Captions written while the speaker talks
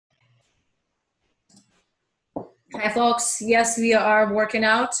Hi folks, yes, we are working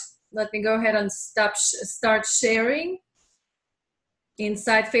out. Let me go ahead and start sharing.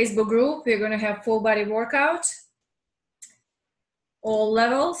 Inside Facebook group, we're going to have full body workout. All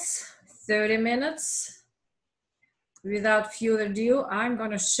levels, 30 minutes. Without further ado, I'm going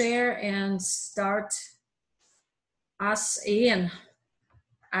to share and start us in.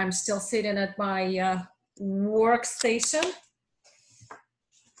 I'm still sitting at my workstation.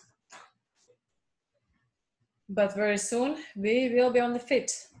 But very soon we will be on the fit.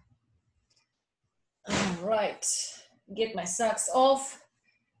 All right, get my socks off,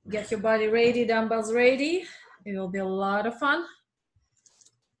 get your body ready, dumbbells ready. It will be a lot of fun.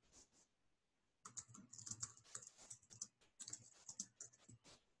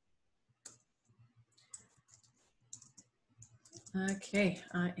 Okay,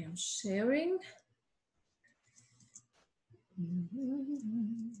 I am sharing.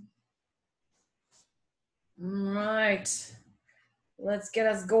 All right, let's get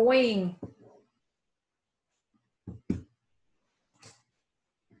us going.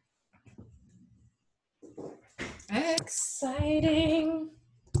 Exciting.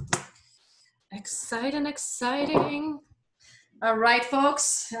 Exciting. All right,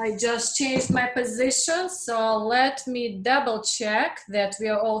 folks, I just changed my position, so let me double check that we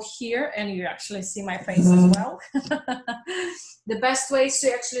are all here and you actually see my face as well. The best way is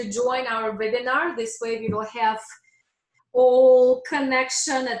to actually join our webinar. This way we will have all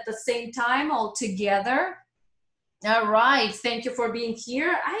connection at the same time, all together. All right, thank you for being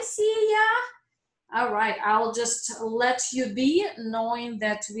here. I see ya. All right, I'll just let you be knowing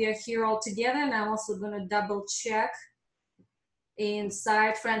that we are here all together, and I'm also gonna double check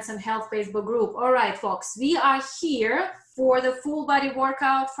inside Friends and Health Facebook group. All right, folks, we are here for the full body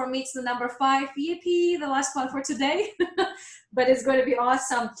workout. For me, it's the number 5. Yippee, the last one for today. But it's going to be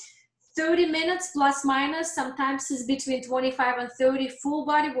awesome. 30 minutes plus minus, sometimes it's between 25 and 30, full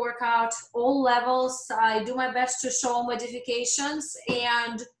body workout, all levels. I do my best to show modifications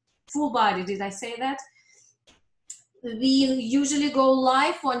and full body. Did I say that? We usually go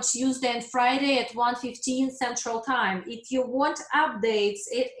live on Tuesday and Friday at 1:15 Central Time. If you want updates,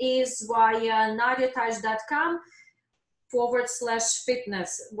 it is via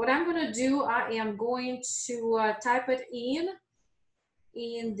nadiataj.com/fitness. What I'm going to do, I am going to type it in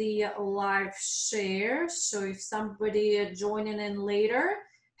the live share. So if somebody joining in later.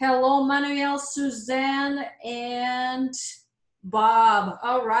 Hello, Manuel, Suzanne, and Bob.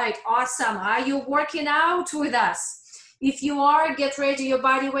 All right, awesome. Are you working out with us? If you are, get ready your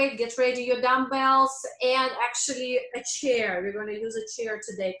body weight, get ready your dumbbells, and actually a chair. We're going to use a chair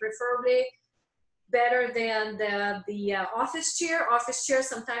today, preferably better than the office chair. Office chair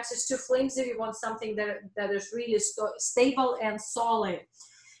sometimes is too flimsy. We want something that is really stable and solid.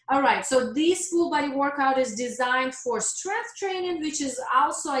 All right, so this full body workout is designed for strength training, which is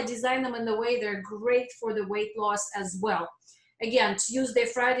also, I designed them in the way they're great for the weight loss as well. Again, Tuesday,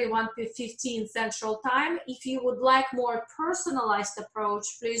 Friday, 1:15 Central Time. If you would like more personalized approach,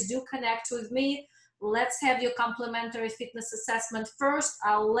 please do connect with me. Let's have your complimentary fitness assessment first.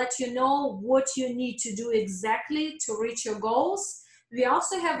 I'll let you know what you need to do exactly to reach your goals. We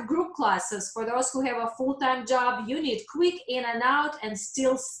also have group classes. For those who have a full-time job, you need quick in and out and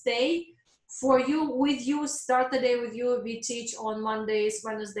still stay. For you, with you, start the day with you. We teach on Mondays,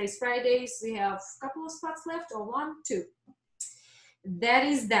 Wednesdays, Fridays. We have a couple of spots left, or 1, 2. That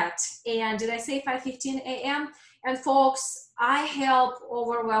is that. And did I say 5:15 a.m.? And folks, I help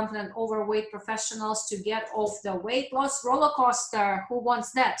overwhelmed and overweight professionals to get off the weight loss roller coaster. Who wants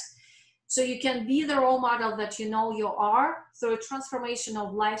that? So you can be the role model that you know you are through a transformation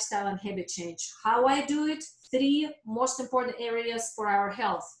of lifestyle and habit change. How I do it? 3 most important areas for our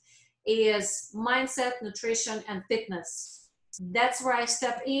health is mindset, nutrition, and fitness. That's where I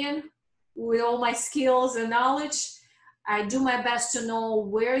step in with all my skills and knowledge. I do my best to know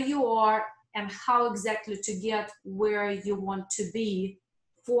where you are and how exactly to get where you want to be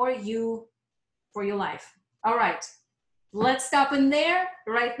for you, for your life. All right, let's stop in there.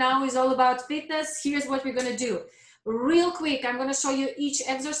 Right now is all about fitness. Here's what we're gonna do. Real quick, I'm gonna show you each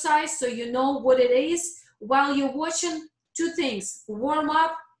exercise so you know what it is. While you're watching, 2 things: warm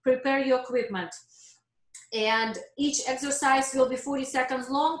up, prepare your equipment. And each exercise will be 40 seconds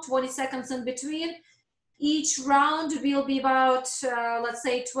long, 20 seconds in between. Each round will be about, let's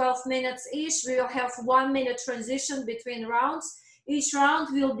say 12 minutes each. We will have 1 minute transition between rounds. Each round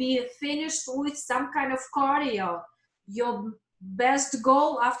will be finished with some kind of cardio. Your best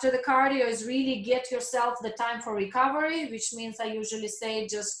goal after the cardio is really get yourself the time for recovery, which means I usually say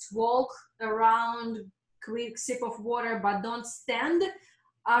just walk around, quick sip of water, but don't stand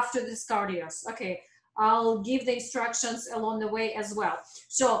after this cardio. Okay, I'll give the instructions along the way as well.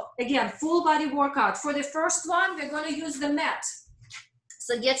 So again, full body workout. For the first one, we're going to use the mat.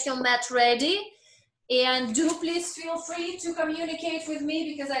 So get your mat ready. And do please feel free to communicate with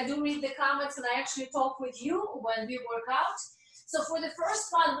me, because I do read the comments and I actually talk with you when we work out. So for the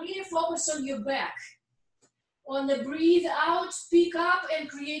first one, really focus on your back. On the breathe out, pick up and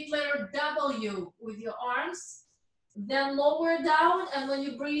create letter W with your arms. Then lower down, and when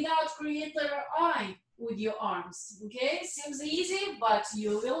you breathe out, create letter I with your arms. Okay, seems easy, but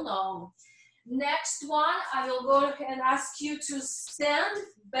you will know. Next one, I will go and ask you to stand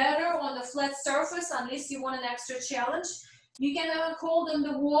better on the flat surface, unless you want an extra challenge. You can even hold on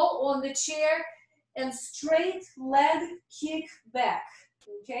the wall, on the chair, and straight leg kick back.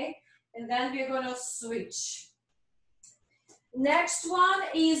 Okay, and then we're going to switch. Next one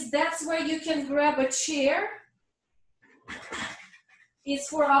is, that's where you can grab a chair. It's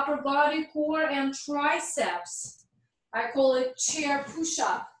for upper body, core, and triceps. I call it chair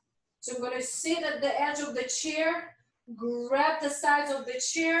push-up. So I'm going to sit at the edge of the chair, grab the sides of the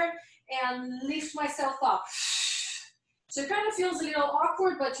chair, and lift myself up. So it kind of feels a little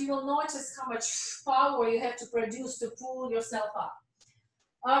awkward, but you will notice how much power you have to produce to pull yourself up.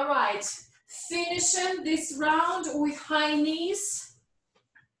 All right, finishing this round with high knees.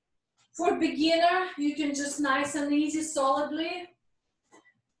 For beginner, you can just nice and easy, solidly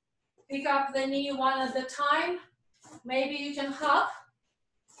pick up the knee one at a time. Maybe you can hop.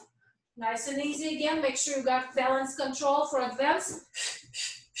 Nice and easy again. Make sure you got balance control for advance.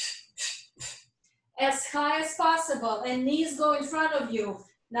 As high as possible, and knees go in front of you,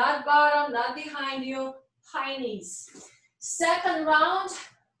 not bottom, not behind you, high knees. Second round,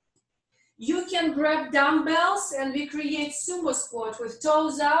 you can grab dumbbells and we create sumo squat with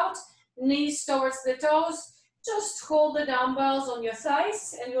toes out, knees towards the toes. Just hold the dumbbells on your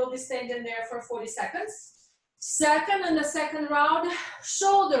thighs and you'll be standing there for 40 seconds. Second, in the second round,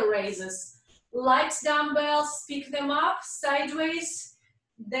 shoulder raises. Light dumbbells, pick them up sideways,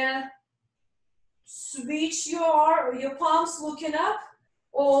 then switch your palms looking up,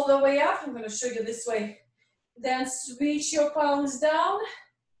 all the way up. I'm going to show you this way. Then switch your palms down,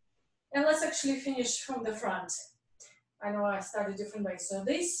 and let's actually finish from the front. I know I started different way. So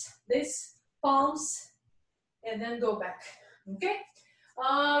this, palms, and then go back. Okay?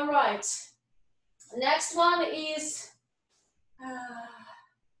 All right. Next one is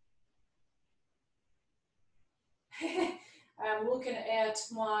I'm looking at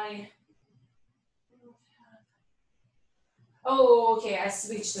my, oh, okay, I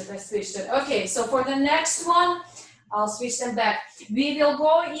switched it. Okay, so for the next one, I'll switch them back. We will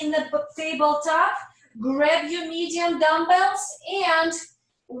go in the tabletop, grab your medium dumbbells, and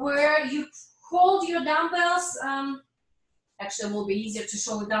where you hold your dumbbells, actually it will be easier to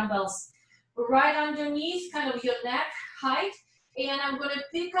show dumbbells right underneath kind of your neck height, and I'm going to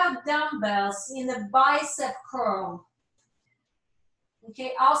pick up dumbbells in the bicep curl.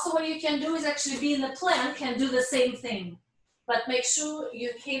 Okay, also what you can do is actually be in the plank and do the same thing, but make sure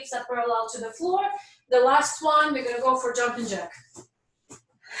your hips are parallel to the floor. The last one, we're going to go for jumping jack.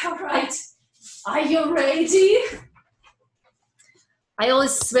 All right, are you ready? I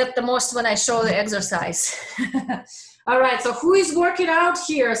always sweat the most when I show the exercise. All right, so who is working out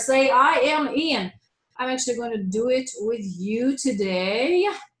here? Say, I am in. I'm actually going to do it with you today.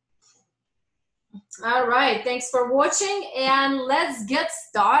 All right, thanks for watching, and let's get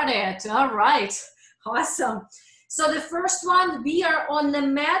started. All right, awesome. So the first one, we are on the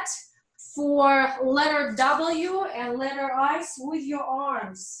mat for letter W and letter I's with your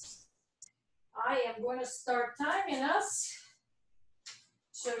arms. I am going to start timing us.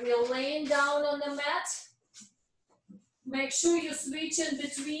 So we're laying down on the mat. Make sure you switch in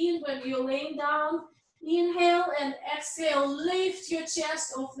between when you're laying down. Inhale and exhale, lift your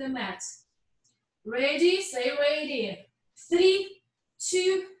chest off the mat. Ready? Say ready. 3,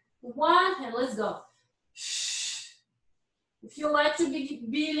 2, 1, and let's go. If you like to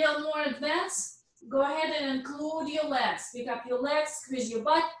be a little more advanced, go ahead and include your legs. Pick up your legs, squeeze your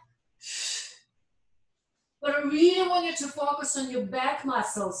butt. But I really want you to focus on your back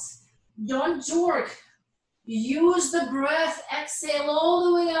muscles. Don't jerk. Use the breath. Exhale all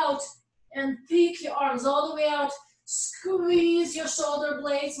the way out and pick your arms all the way out. Squeeze your shoulder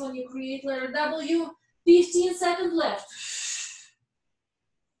blades when you create letter W. 15 seconds left.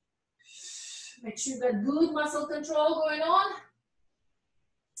 Make sure you got good muscle control going on.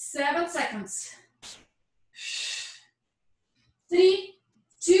 7 seconds. 3,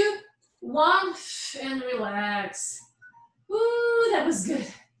 2, 1, and relax. Ooh, that was good.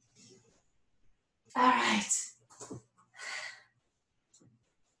 All right.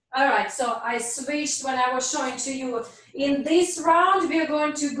 All right, so I switched when I was showing to you. In this round, we are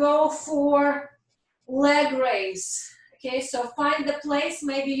going to go for leg raise. Okay, so find the place.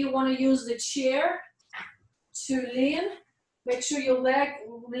 Maybe you want to use the chair to lean. Make sure your leg,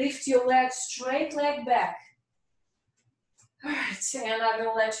 lift your leg straight, leg back. All right, and I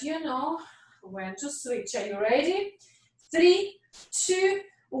will let you know when to switch. Are you ready? 3, 2,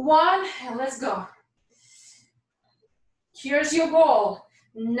 1, and let's go. Here's your goal.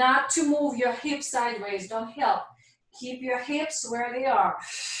 Not to move your hips sideways, don't help. Keep your hips where they are.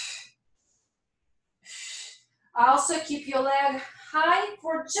 Also keep your leg high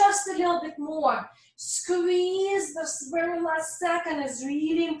for just a little bit more. Squeeze this very last second is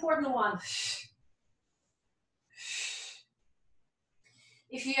really important one.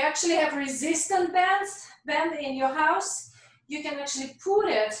 If you actually have resistant band in your house, you can actually put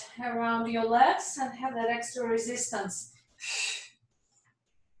it around your legs and have that extra resistance.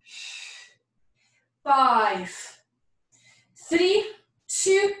 5, 3,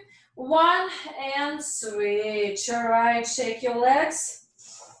 2, 1, and switch. All right, shake your legs.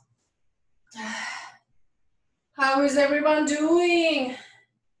 How is everyone doing?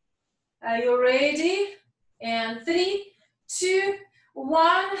 Are you ready? And 3, 2,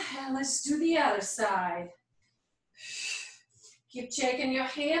 1, and let's do the other side. Keep checking your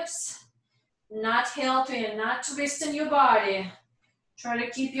hips, not helping, not twisting your body. Try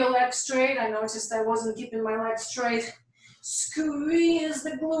to keep your legs straight. I noticed I wasn't keeping my legs straight. Squeeze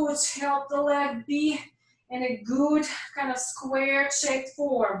the glutes, help the leg be in a good kind of square shaped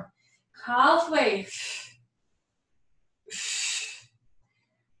form. Halfway.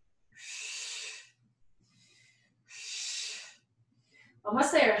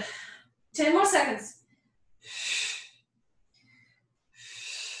 Almost there. 10 more seconds.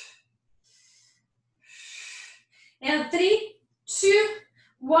 And 3, 2,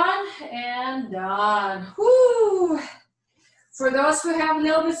 1, and done. Whoo! For those who have a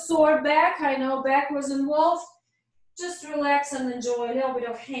little bit sore back, I know back was involved, just relax and enjoy a little bit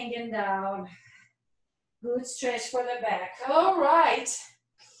of hanging down. Good stretch for the back. All right.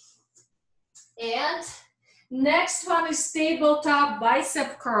 And next one is tabletop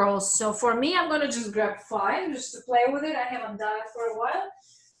bicep curls. So for me, I'm going to just grab 5 just to play with it. I haven't done it for a while.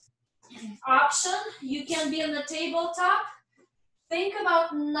 Option, you can be on the tabletop. Think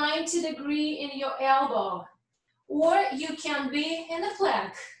about 90 degrees in your elbow. Or you can be in a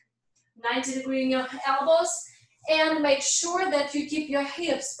plank. 90 degrees in your elbows. And make sure that you keep your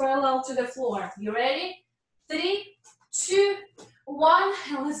hips parallel to the floor. You ready? 3, 2, 1,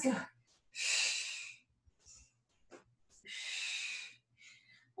 and let's go.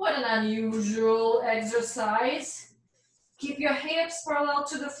 What an unusual exercise. Keep your hips parallel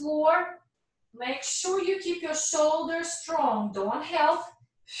to the floor. Make sure you keep your shoulders strong. Don't help.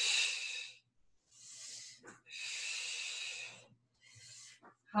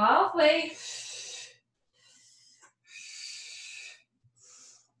 Halfway.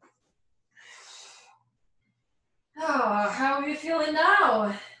 Oh, how are you feeling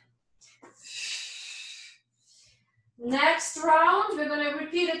now? Next round, we're going to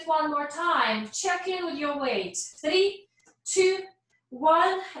repeat it one more time. Check in with your weight. 3, 2,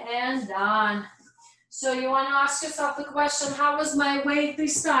 1, and done. So you want to ask yourself the question, how was my weight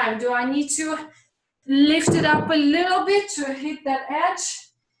this time? Do I need to lift it up a little bit to hit that edge?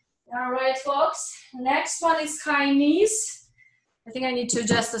 All right, folks. Next one is high knees. I think I need to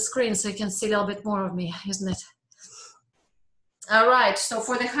adjust the screen so you can see a little bit more of me, isn't it? All right, so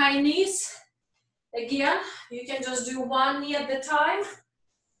for the high knees, again, you can just do one knee at a time.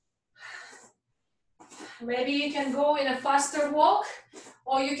 Maybe you can go in a faster walk,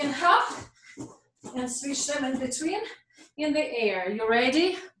 or you can hop and switch them in between in the air. You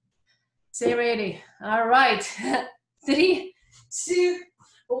ready? Stay ready. All right. 3, 2,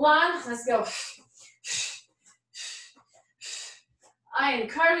 1. Let's go. I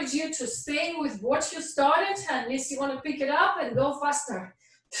encourage you to stay with what you started unless you want to pick it up and go faster.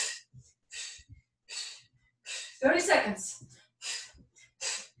 30 seconds.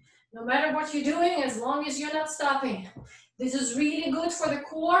 No matter what you're doing, as long as you're not stopping. This is really good for the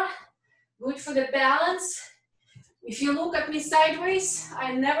core, good for the balance. If you look at me sideways,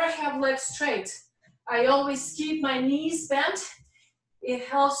 I never have legs straight. I always keep my knees bent. It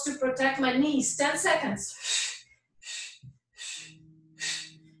helps to protect my knees. 10 seconds.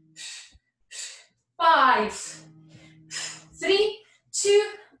 5, 3, 2,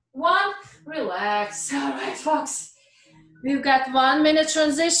 1. Relax. All right, folks. We've got 1 minute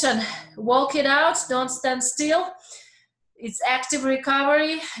transition. Walk it out. Don't stand still. It's active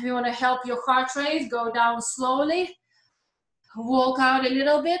recovery. We want to help your heart rate go down slowly. walk out a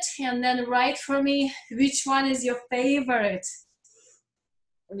little bit and then write for me which one is your favorite.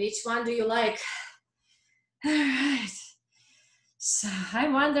 Which one do you like? All right. So I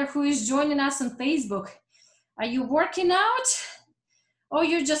wonder who is joining us on Facebook. Are you working out? Or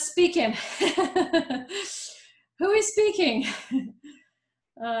you're just speaking? Who is speaking?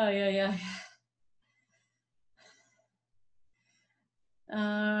 Oh, yeah.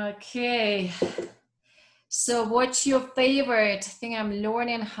 Okay. So what's your favorite? I think I'm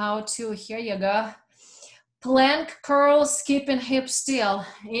learning how to, here you go. Plank, curls, keeping hips still.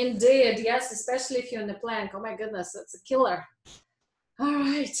 Indeed, yes, especially if you're in the plank. Oh my goodness, that's a killer. All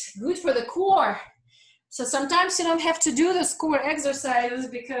right, good for the core. So sometimes you don't have to do those core exercises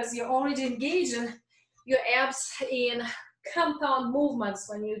because you're already engaging your abs in compound movements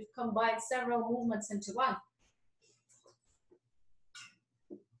when you combine several movements into one.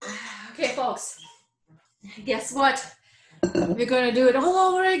 Okay, folks, guess what? We're gonna do it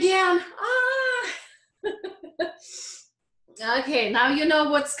all over again. Okay, now you know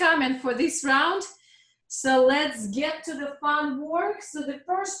what's coming for this round. So let's get to the fun work. So the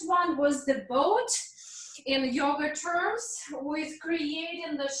first one was the boat in yoga terms, with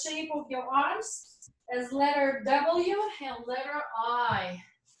creating the shape of your arms as letter W and letter I.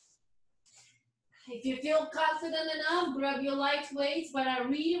 If you feel confident enough, grab your light weights, but I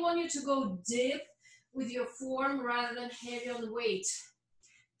really want you to go deep with your form rather than heavy on the weight.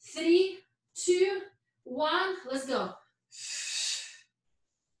 3, 2, 1, let's go.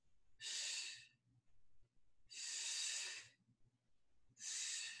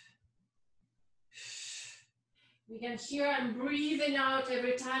 You can hear I'm breathing out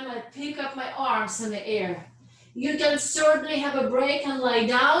every time I pick up my arms in the air. You can certainly have a break and lie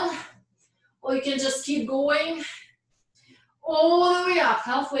down, or you can just keep going all the way up,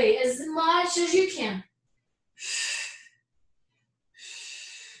 halfway, as much as you can.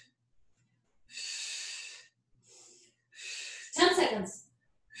 10 seconds.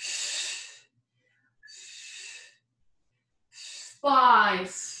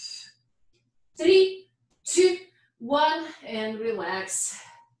 5, 3, 2, 1, and relax.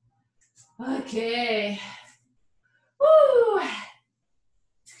 Okay. Woo.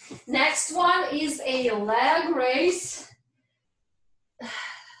 Next one is a leg raise.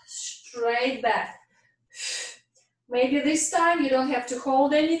 Straight back. Maybe this time you don't have to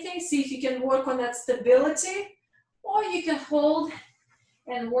hold anything. See if you can work on that stability, or you can hold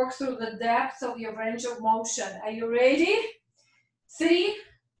and work through the depth of your range of motion. Are you ready? 3,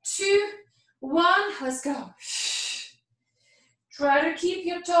 2, 1, let's go. Try to keep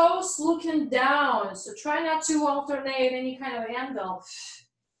your toes looking down. So try not to alternate any kind of angle.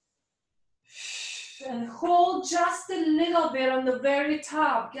 And hold just a little bit on the very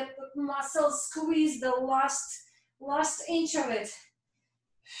top. Get the muscle squeeze the last inch of it.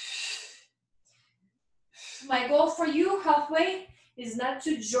 My goal for you halfway is not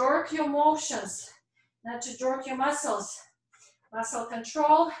to jerk your motions, not to jerk your muscles. Muscle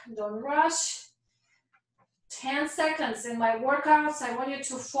control, don't rush. 10 seconds in my workouts, I want you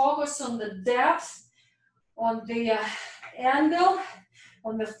to focus on the depth, on the angle,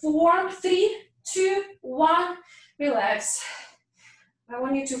 on the form. 3, 2, 1, relax. I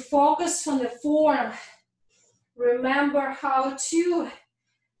want you to focus on the form. Remember how to.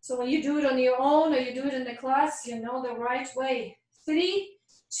 So when you do it on your own or you do it in the class, you know the right way. 3,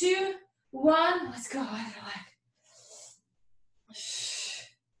 2, 1, let's go. Relax.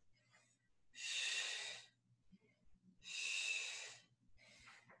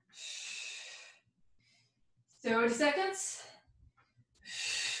 30 seconds.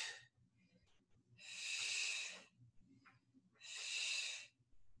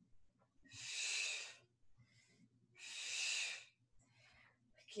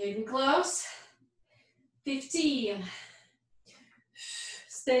 Getting close. 15.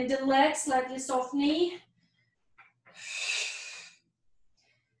 Steady leg, slightly soft knee.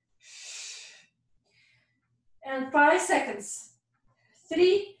 And 5 seconds.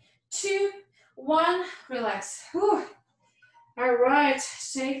 3, 2, 1, relax. Whew. All right,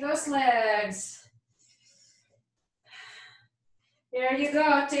 shake those legs. There you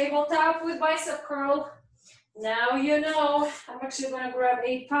go, tabletop with bicep curl. Now you know. I'm actually gonna grab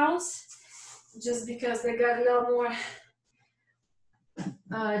 8 pounds just because they got a little more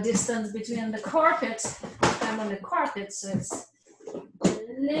distance between the carpet. I'm on the carpet, so it's a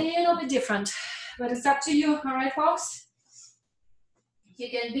little bit different, but it's up to you. All right, folks? You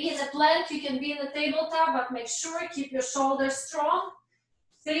can be in the plank, you can be in the tabletop, but make sure keep your shoulders strong.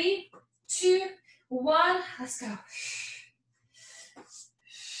 3, 2, 1, let's go.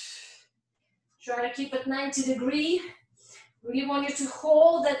 Try to keep it 90 degree Really want you to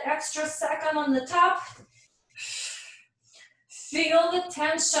hold that extra second on the top. Feel the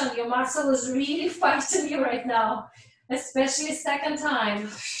tension. Your muscle is really fighting you right now, especially second time.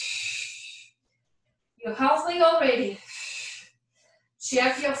 You're halfway already.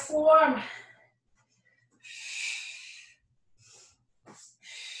 Check your form.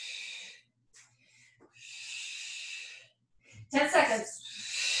 Ten seconds.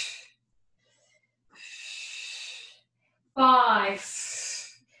 5,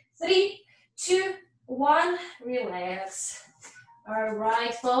 3, 2, 1. Relax. All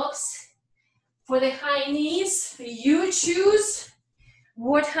right, folks. For the high knees, you choose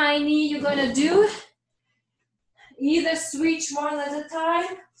what high knee you're gonna do. Either switch one at a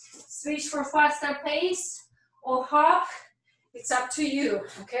time, switch for faster pace, or hop. It's up to you,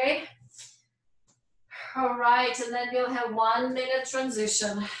 okay? All right, and then we'll have 1 minute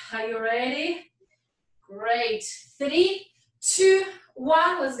transition. Are you ready? Great. 3, 2,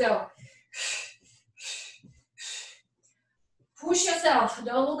 1, let's go. Push yourself.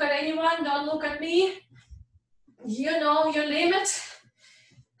 Don't look at anyone, don't look at me. You know your limit,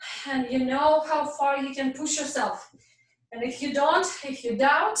 and you know how far you can push yourself. And if you don't, if you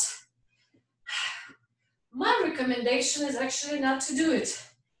doubt, my recommendation is actually not to do it.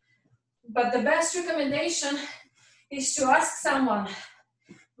 But the best recommendation is to ask someone.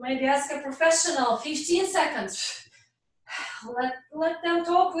 Maybe ask a professional, 15 seconds. Let them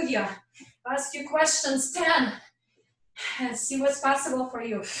talk with you. Ask you questions, 10. And see what's possible for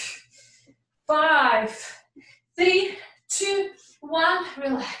you. 5, 3, 2, 1,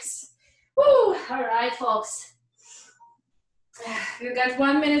 relax. Woo! All right, folks. You got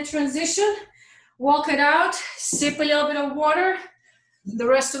 1 minute transition. Walk it out, sip a little bit of water. The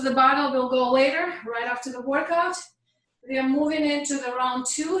rest of the bottle will go later, right after the workout. We are moving into the round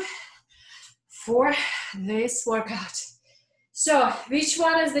 2 for this workout. So, which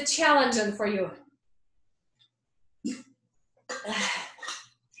one is the challenging for you?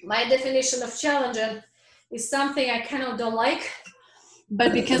 My definition of challenging is something I kind of don't like,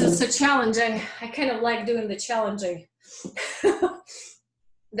 but because it's so challenging, I kind of like doing the challenging.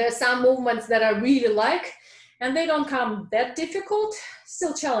 There's some movements that I really like, and they don't come that difficult,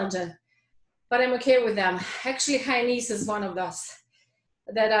 still challenging, but I'm okay with them. Actually, high knees is one of those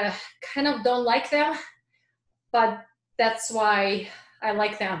that I kind of don't like them, but that's why I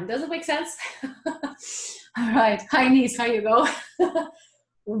like them. Does it make sense? All right, high knees, how you go?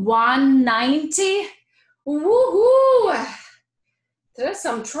 190. Woohoo! There's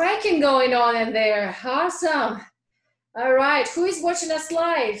some tracking going on in there. Awesome. All right, who is watching us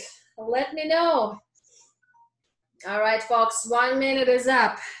live? Let me know. All right, folks, 1 minute is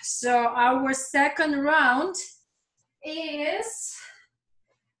up. So our second round is,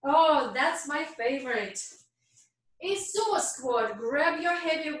 oh, that's my favorite. It's Sumo squat. Grab your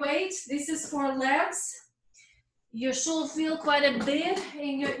heavy weight. This is for legs. You should feel quite a bit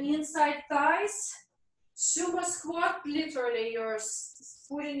in your inside thighs. Sumo squat, literally you're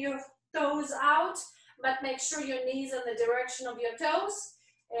putting your toes out, but make sure your knees in the direction of your toes,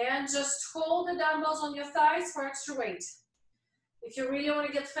 and just hold the dumbbells on your thighs for extra weight. If you really want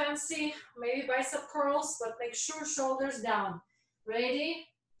to get fancy, maybe bicep curls, but make sure shoulders down. Ready?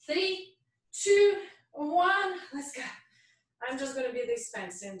 3, 2, 1, let's go. I'm just gonna be this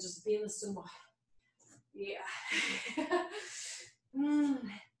fancy and just be in the sumo. Yeah.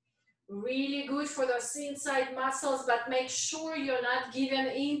 Really good for those inside muscles, but make sure you're not giving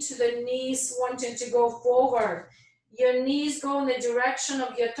in to the knees wanting to go forward. Your knees go in the direction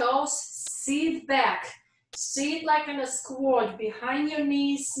of your toes. Sit back. Sit like in a squat, behind your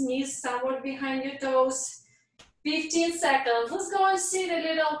knees, knees somewhat behind your toes. 15 seconds. Let's go and sit a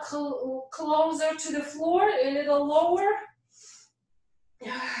little closer to the floor, a little lower.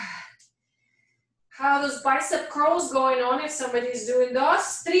 How those bicep curls going on if somebody's doing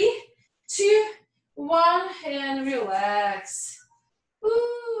those? 3, 2, 1, and relax.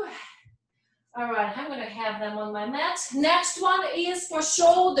 Woo. All right, I'm gonna have them on my mat. Next one is for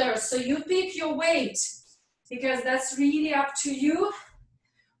shoulders. So you pick your weight, because that's really up to you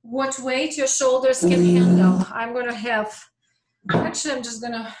what weight your shoulders can handle. I'm gonna have, actually I'm just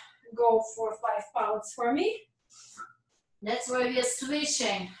gonna go for 5 pounds for me. That's where we are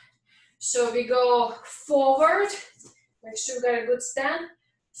switching. So we go forward, make sure you got a good stand,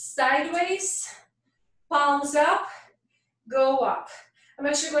 sideways, palms up, go up. I'm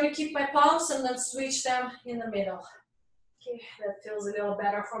actually going to keep my palms and then switch them in the middle. Okay, that feels a little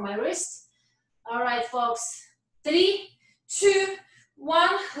better for my wrist. All right, folks, 3, 2, 1,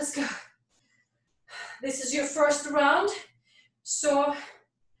 let's go. This is your first round, so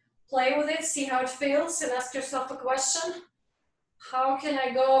play with it, see how it feels, and ask yourself a question. How can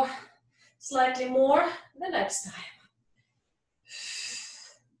I go slightly more the next time?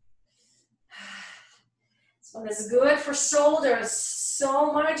 This one is good for shoulders.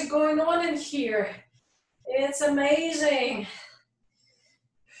 So much going on in here. It's amazing.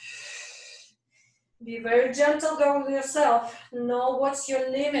 Be very gentle, go with yourself. Know what's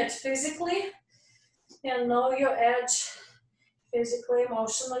your limit physically and know your edge physically,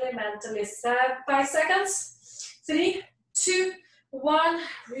 emotionally, mentally. 5 seconds. 3, 2, 1.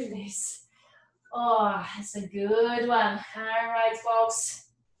 Release. Oh, that's a good one. All right, folks.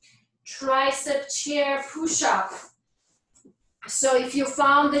 Tricep chair push-up. So if you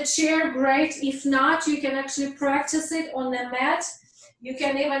found the chair, great. If not, you can actually practice it on the mat. You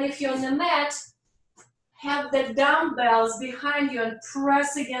can even, if you're on the mat, have the dumbbells behind you and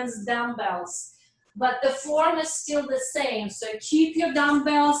press against dumbbells. But the form is still the same. So keep your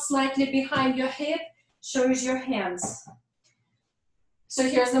dumbbells slightly behind your hip. So use your hands. So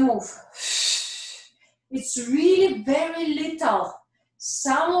here's the move. It's really very little.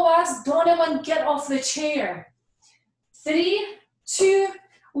 Some of us don't even get off the chair. 3, 2,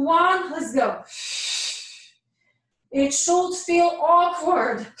 1, let's go. It should feel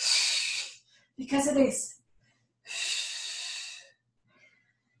awkward because it is.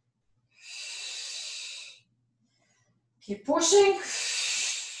 Keep pushing.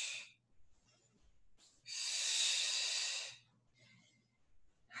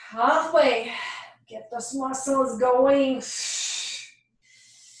 Halfway. Get those muscles going.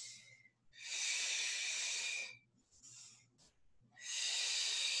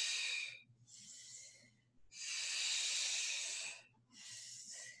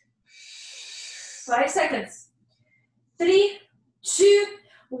 5 seconds. 3, 2,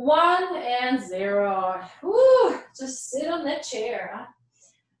 1, and 0. Woo, just sit on that chair. Huh?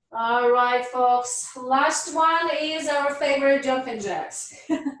 All right, folks. Last one is our favorite jumping jacks.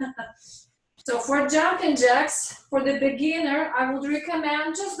 So for jumping jacks, for the beginner, I would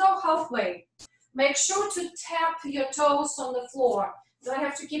recommend just go halfway. Make sure to tap your toes on the floor. Don't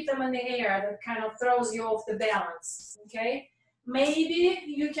have to keep them in the air. That kind of throws you off the balance, okay? Maybe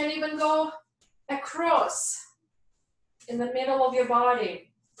you can even go across in the middle of your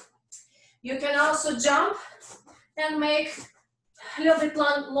body. You can also jump and make a little bit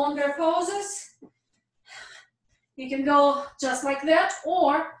longer poses. You can go just like that,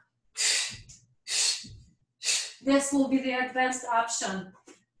 or this will be the advanced option.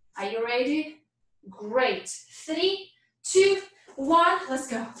 Are you ready? Great. 3, 2, 1, let's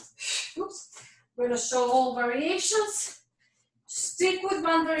go. Oops. We're gonna show all variations. Stick with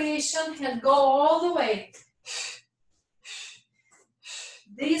one variation and go all the way.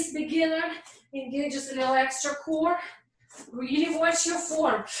 This beginner engages a little extra core. Really watch your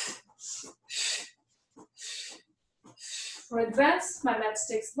form. For advanced, my mat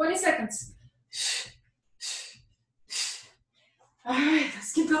takes 20 seconds. All right,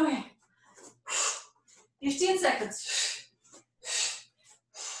 let's keep going. 15 seconds.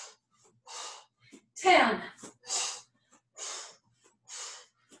 10.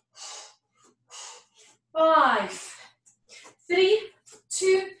 5, 3,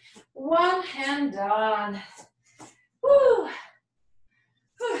 2, 1, and done. Woo.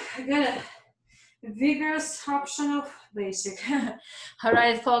 I got a vigorous option of basic. All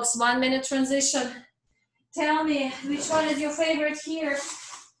right, folks, 1 minute transition. Tell me, which one is your favorite here?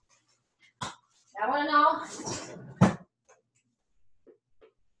 I want to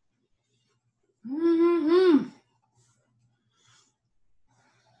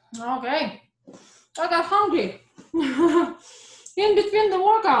know. Okay. I got hungry in between the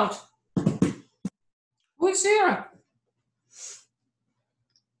workout. Who's here?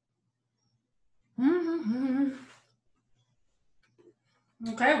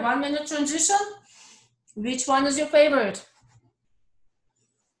 Okay, 1 minute transition. Which one is your favorite?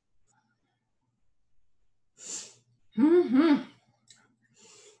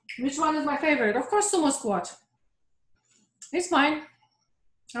 Which one is my favorite? Of course, sumo squat. It's mine.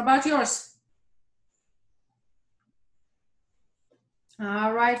 How about yours?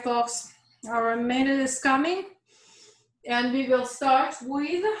 All right, folks. Our minute is coming. And we will start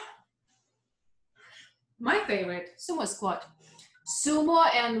with my favorite, sumo squat. Sumo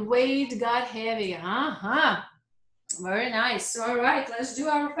and weight got heavy. Very nice. All right, let's do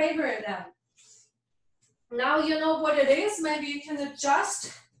our favorite then. Now you know what it is. Maybe you can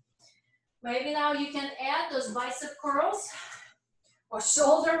adjust. Maybe now you can add those bicep curls or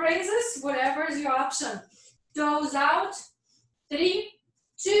shoulder raises, whatever is your option. Toes out. 3,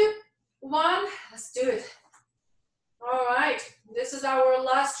 2, 1. Let's do it. All right, this is our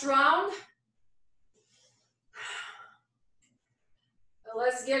last round.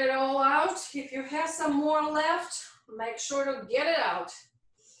 Let's get it all out. If you have some more left, make sure to get it out.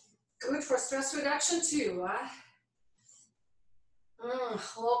 Good for stress reduction too.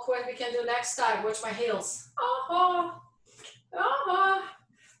 Look what we can do next time. Watch my heels.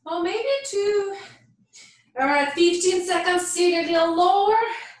 Well, maybe 2. All right, 15 seconds, sit a little lower.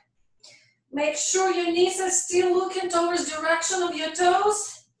 Make sure your knees are still looking towards the direction of your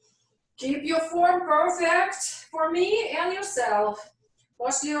toes. Keep your form perfect for me and yourself.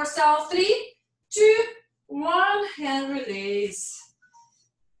 Watch yourself. 3, 2, 1, and release.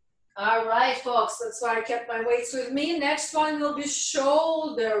 All right, folks, that's why I kept my weights with me. Next one will be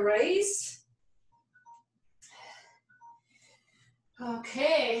shoulder raise.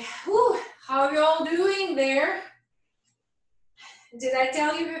 Okay, whew. How are you all doing there? Did I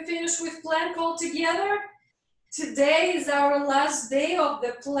tell you we finished with plank altogether? Today is our last day of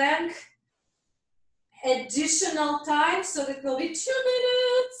the plank additional time, so that will be 2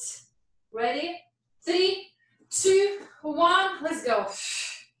 minutes. Ready? 3, 2, 1, let's go.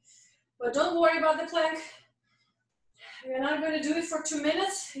 But don't worry about the plank. We're not going to do it for 2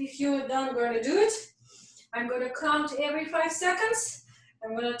 minutes. If you're done, going to do it. I'm going to count every 5 seconds.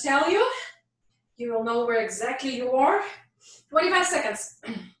 I'm going to tell you. You will know where exactly you are. 25 seconds.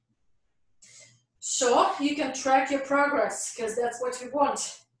 So you can track your progress, because that's what you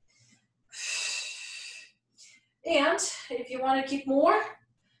want. And if you want to keep more,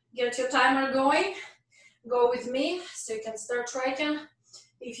 get your timer going. Go with me so you can start tracking.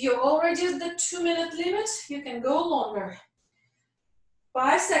 If you're already at the 2 minute limit, you can go longer.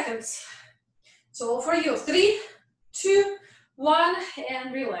 5 seconds. It's all for you. 3, 2, 1,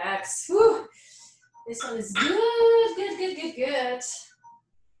 and relax. Whew. This one is good, good, good, good, good.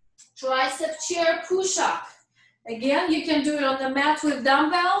 Tricep chair push-up. Again, you can do it on the mat with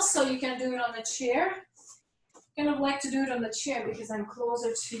dumbbells, so you can do it on the chair. I kind of like to do it on the chair because I'm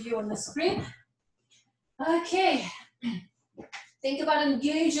closer to you on the screen. Okay. Think about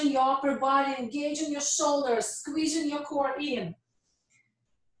engaging your upper body, engaging your shoulders, squeezing your core in.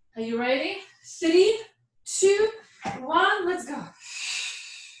 Are you ready? 3, 2, 1, let's go.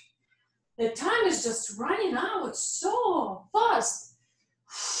 The time is just running out so fast.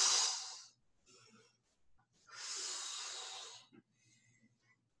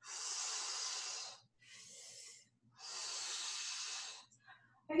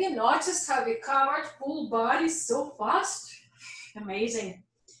 Have you noticed how we covered full body so fast? Amazing.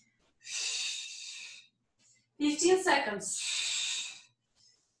 15 seconds.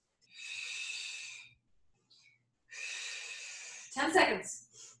 10 seconds.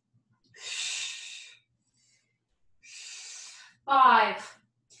 5,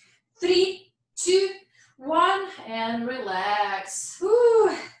 3, 2, 1, and relax.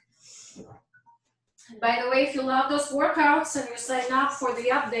 Whew. By the way, if you love those workouts and you sign up for the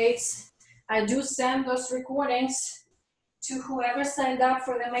updates, I do send those recordings to whoever signed up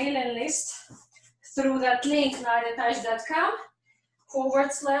for the mailing list through that link,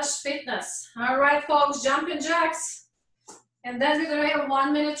 nadiataj.com/fitness. All right, folks, jumping jacks. And then we're going to have a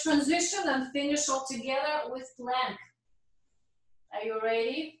 1 minute transition and finish all together with plank. Are you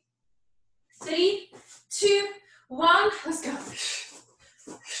ready? 3, 2, 1, let's go.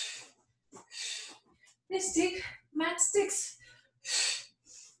 This stick, mat sticks.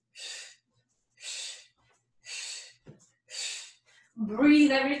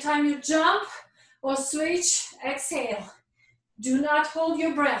 Breathe every time you jump or switch, exhale. Do not hold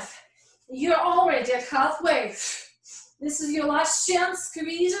your breath. You're already at halfway. This is your last chance.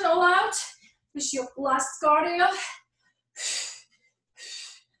 Squeeze it all out. This is your last cardio.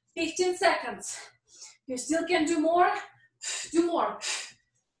 15 seconds. You still can do more. Do more.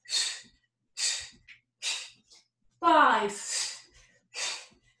 5,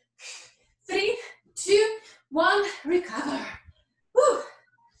 3, 2, 1, recover. Woo.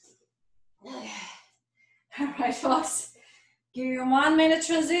 All right, folks. Give you a 1 minute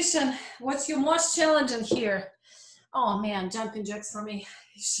transition. What's your most challenging here? Oh man, jumping jacks for me.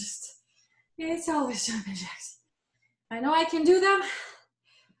 It's always jumping jacks. I know I can do them,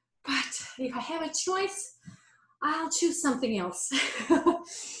 but if I have a choice, I'll choose something else.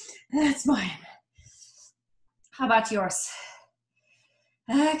 That's mine. How about yours?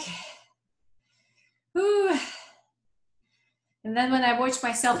 Okay. Ooh. And then when I watch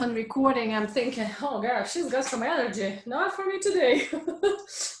myself in recording, I'm thinking, oh gosh, she's got some energy. Not for me today.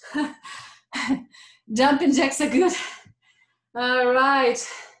 Jumping jacks are good. All right.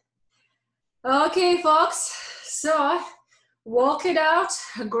 Okay, folks. So walk it out,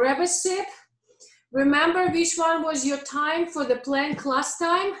 grab a sip. Remember which one was your time for the plank last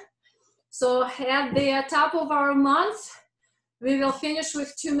time. So at the top of our month, We will finish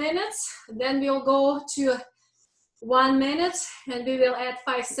with 2 minutes, then we'll go to 1 minute, and we will add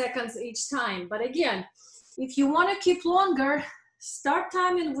 5 seconds each time. But again, if you want to keep longer, start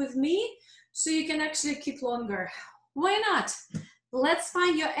timing with me so you can actually keep longer. Why not? Let's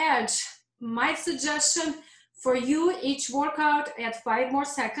find your edge. My suggestion for you, each workout, add 5 more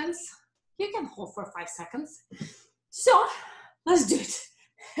seconds. You can hold for 5 seconds. So let's do it.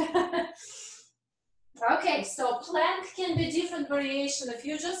 Okay, so plank can be different variation. If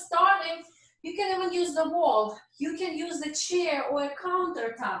you're just starting, you can even use the wall. You can use the chair or a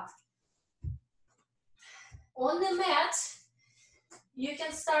countertop. On the mat, you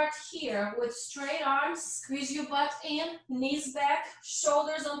can start here with straight arms, squeeze your butt in, knees back,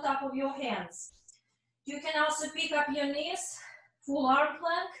 shoulders on top of your hands. You can also pick up your knees, full arm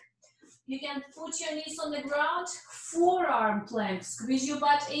plank. You can put your knees on the ground, forearm plank, squeeze your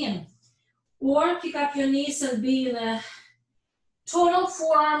butt in. Or pick up your knees and be in a total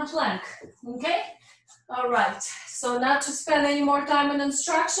forearm plank, okay? All right, so not to spend any more time on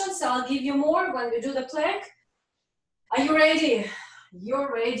instructions, I'll give you more when we do the plank. Are you ready?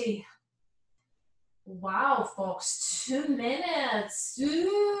 You're ready. Wow, folks, 2 minutes.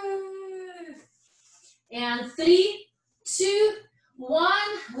 Ooh. And 3, 2, 1,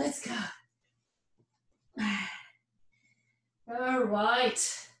 let's go. All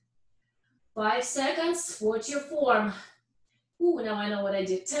right. 5 seconds, watch your form. Ooh, now I know what I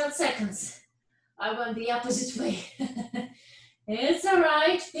did. 10 seconds. I went the opposite way. It's all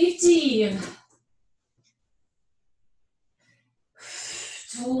right. 15.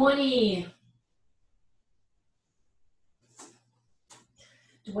 20.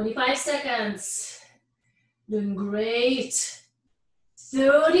 25 seconds. Doing great.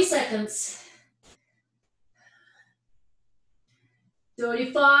 30 seconds.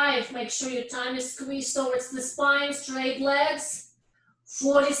 35, make sure your time is squeezed towards the spine, straight legs.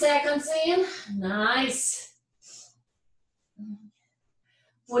 40 seconds in, nice.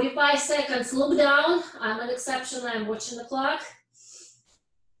 45 seconds, look down. I'm an exception, I'm watching the clock.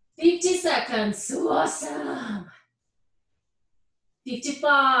 50 seconds, awesome.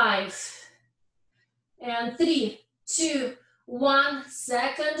 55. And 3, 2, 1,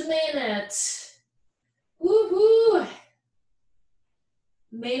 second minute. Woohoo!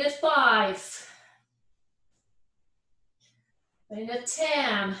 Minute 5. Minute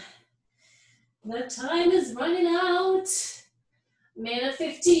 10. The time is running out. Minute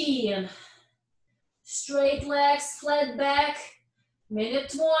 15. Straight legs, flat back.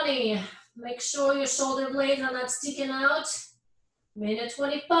 Minute 20. Make sure your shoulder blades are not sticking out. Minute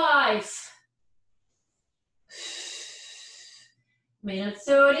 25. Minute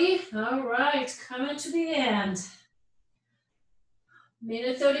 30. All right, coming to the end.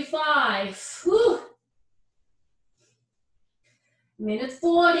 Minute 35. Whew. Minute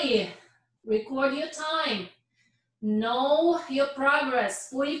 40. Record your time. Know your progress.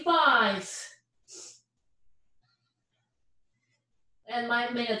 45. And my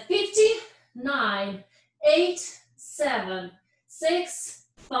minute 50. 9, 8, 7, 6,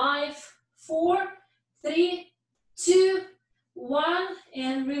 5, 4, 3, 2, 1,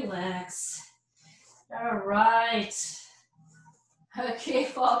 and relax. All right. Okay,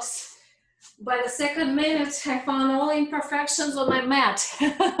 folks, by the second minute, I found all imperfections on my mat.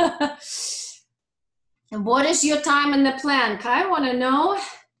 And what is your time in the plank? I want to know.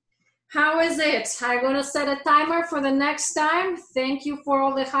 How is it? I'm going to set a timer for the next time. Thank you for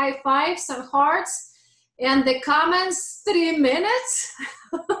all the high fives and hearts and the comments. 3 minutes.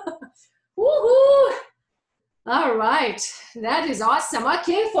 Woohoo! All right, that is awesome.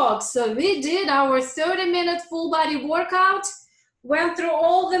 Okay, folks, so we did our 30-minute full body workout. Went through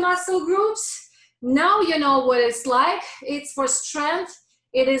all the muscle groups. Now you know what it's like. It's for strength.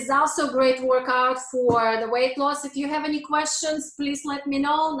 It is also a great workout for the weight loss. If you have any questions, please let me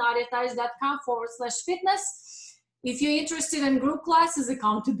know. nadiataj.com/fitness. If you're interested in group classes,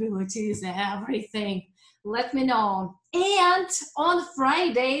 accountability is everything. Let me know. And on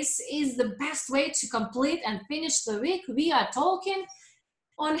Fridays is the best way to complete and finish the week. We are talking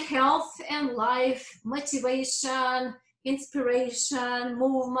on health and life, motivation, inspiration,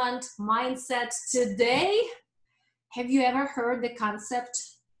 movement, mindset. Today, have you ever heard the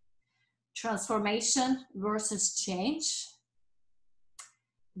concept transformation versus change?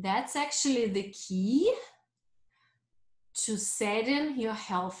 That's actually the key to setting your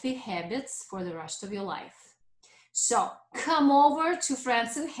healthy habits for the rest of your life. So come over to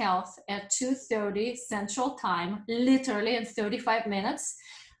Friends in Health at 2:30 Central Time, literally in 35 minutes.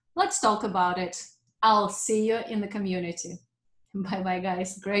 Let's talk about it. I'll see you in the community. Bye-bye,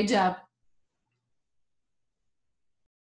 guys. Great job.